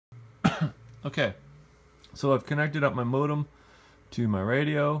Okay, so I've connected up my modem to my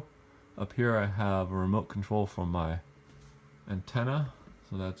radio. Up here I have a remote control for my antenna,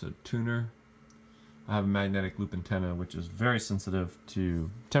 so that's a tuner. I have a magnetic loop antenna which is very sensitive to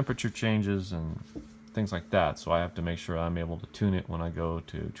temperature changes and things like that, so I have to make sure I'm able to tune it when I go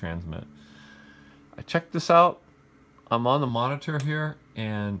to transmit. I checked this out. I'm on the monitor here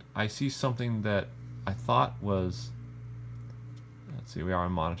and I see something that I thought was, let's see, we are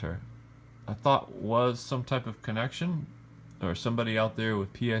on monitor. I thought was some type of connection or somebody out there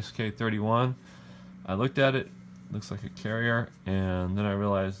with PSK31. I looked at it, looks like a carrier, and then I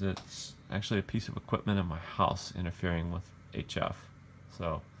realized it's actually a piece of equipment in my house interfering with HF.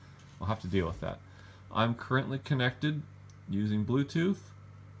 So we'll have to deal with that. I'm currently connected using Bluetooth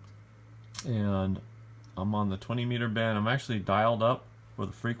and I'm on the 20 meter band. I'm actually dialed up for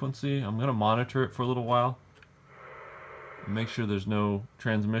the frequency. I'm going to monitor it for a little while, make sure there's no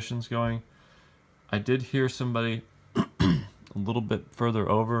transmissions going. I did hear somebody a little bit further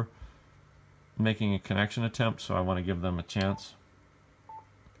over making a connection attempt, so I want to give them a chance.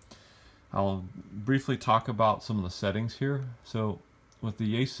 I'll briefly talk about some of the settings here. So with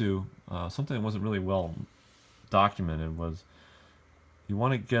the Yaesu, something that wasn't really well documented was you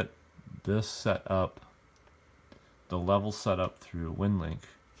want to get this set up, the level set up through WinLink,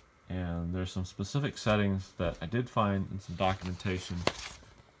 and there's some specific settings that I did find in some documentation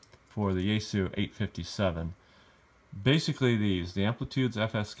for the Yaesu 857. Basically these, the amplitudes,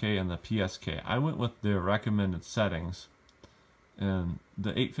 FSK, and the PSK. I went with their recommended settings, and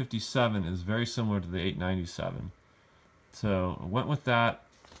the 857 is very similar to the 897. So I went with that.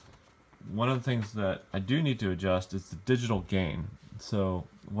 One of the things that I do need to adjust is the digital gain. So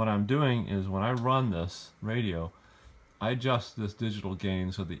what I'm doing is when I run this radio, I adjust this digital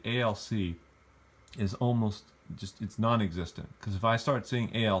gain so the ALC is almost just, it's non-existent. Because if I start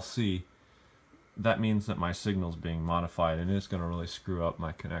seeing ALC, that means that my signal's being modified and it's going to really screw up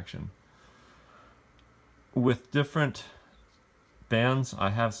my connection. With different bands, I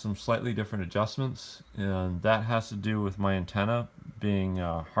have some slightly different adjustments, and that has to do with my antenna being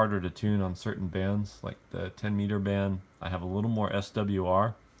harder to tune on certain bands. Like the 10 meter band, I have a little more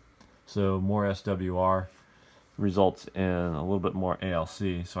SWR, so more SWR results in a little bit more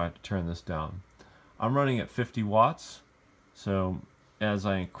ALC, so I have to turn this down. I'm running at 50 watts, so as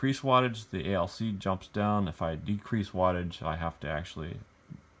I increase wattage, the ALC jumps down. If I decrease wattage, I have to actually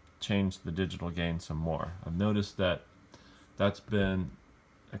change the digital gain some more. I've noticed that that's been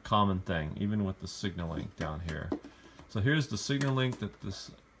a common thing, even with the signal link down here. So here's the signal link that this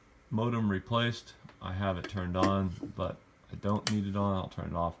modem replaced. I have it turned on, but I don't need it on. I'll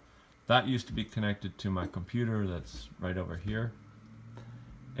turn it off. That used to be connected to my computer that's right over here,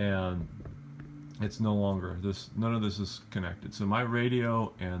 and it's no longer, none of this is connected. So my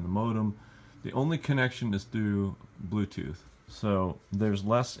radio and the modem, the only connection is through Bluetooth. So there's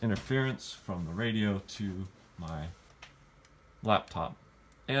less interference from the radio to my laptop,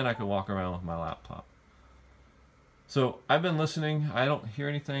 and I could walk around with my laptop. So I've been listening. I don't hear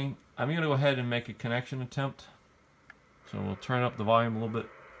anything. I'm going to go ahead and make a connection attempt. So we'll turn up the volume a little bit,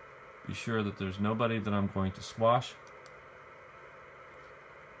 be sure that there's nobody that I'm going to squash,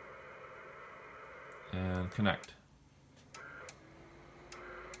 and connect.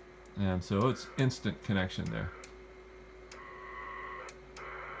 And so it's instant connection there.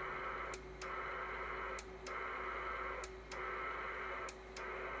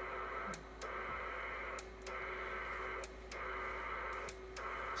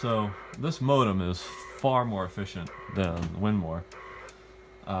 So this modem is far more efficient than Winmore.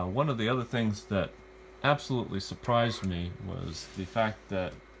 One of the other things that absolutely surprised me was the fact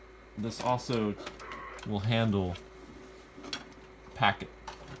that this also will handle packet.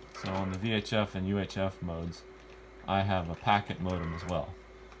 So on the VHF and UHF modes, I have a packet modem as well.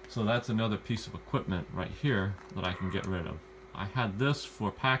 So that's another piece of equipment right here that I can get rid of. I had this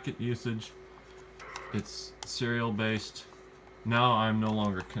for packet usage. It's serial based. Now I'm no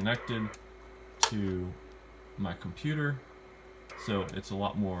longer connected to my computer, so it's a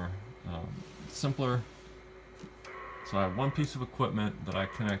lot more simpler. So I have one piece of equipment that I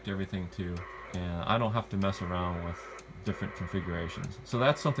connect everything to, and I don't have to mess around with different configurations. So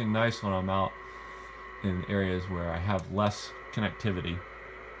that's something nice when I'm out in areas where I have less connectivity,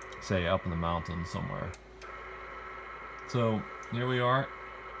 say up in the mountains somewhere. So here we are.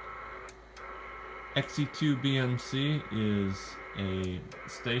 XE2BMC is a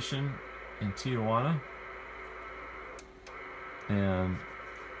station in Tijuana, and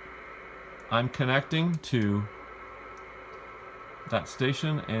I'm connecting to that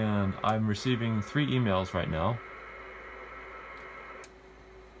station, and I'm receiving 3 emails right now.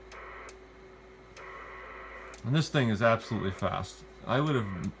 And this thing is absolutely fast. I would have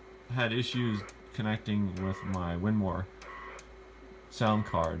had issues connecting with my Winmore sound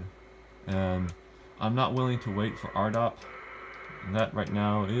card, and I'm not willing to wait for RDOP. That right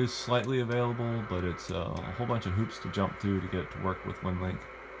now is slightly available, but it's a whole bunch of hoops to jump through to get it to work with WinLink.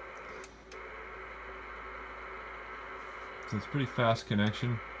 So it's a pretty fast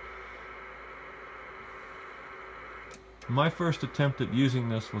connection. My first attempt at using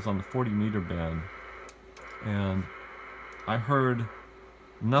this was on the 40-meter band, and I heard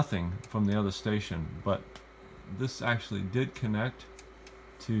nothing from the other station, but this actually did connect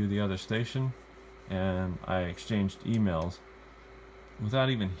to the other station, and I exchanged emails without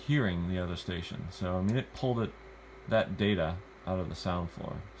even hearing the other station. So I mean, it pulled that data out of the sound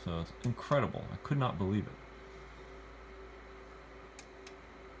floor. So it's incredible. I could not believe it.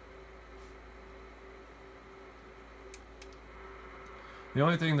 The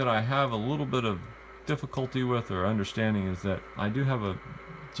only thing that I have a little bit of difficulty with or understanding is that I do have a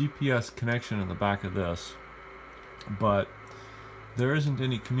GPS connection in the back of this, but there isn't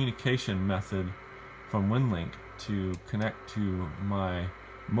any communication method from WinLink to connect to my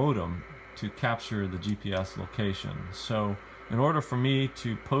modem to capture the GPS location. So in order for me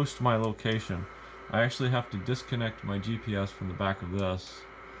to post my location, I actually have to disconnect my GPS from the back of this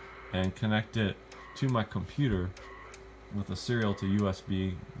and connect it to my computer with a serial to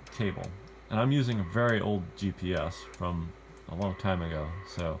USB cable. And I'm using a very old GPS from a long time ago,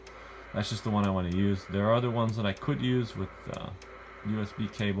 so that's just the one I want to use. There are other ones that I could use with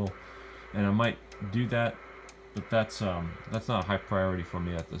USB cable, and I might do that, but that's not a high priority for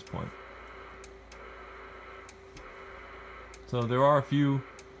me at this point. So there are a few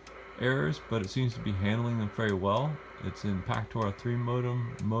errors, but it seems to be handling them very well. It's in Pactora 3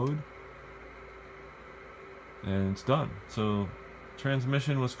 modem mode, and it's done. So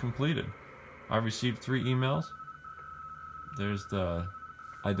transmission was completed. I received 3 emails. There's the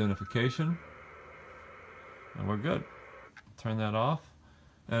identification, and we're good. Turn that off.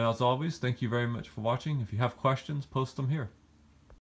 And as always, thank you very much for watching. If you have questions, post them here.